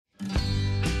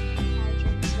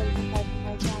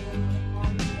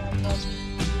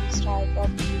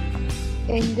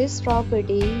In this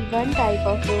property, one type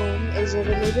of room is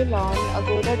available on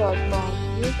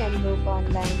agoda.com. You can book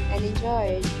online and enjoy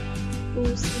it.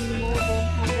 To see more than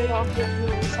 100 of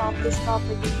reviews of this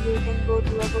property, you can go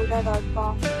to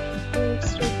agoda.com.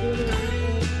 Its review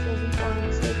rating is 7.6.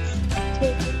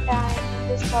 Check-in time in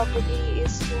this property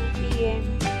is 2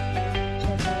 p.m.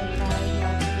 Check-out time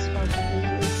of this property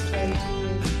is 12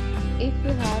 p.m. If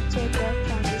you have checked out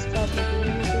from this property,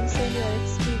 you can send your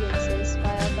experiences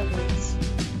via comments.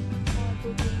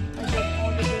 For booking or get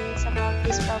more details about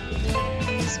this property,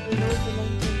 please below the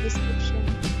link in description.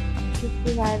 If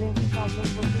you have any problem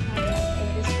booking online in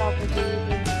this property, then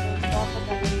you can drop a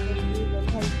comment and we will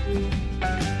help you.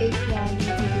 If you are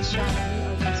new to this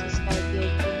channel or not subscribed yet,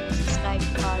 then subscribe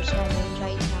to our channel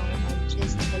right now and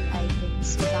press the bell icon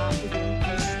so that you don't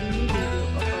miss any video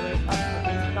of our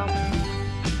upcoming property.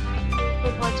 Thank you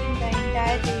for watching the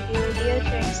entire video. Dear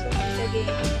friends, we'll meet again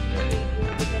in a new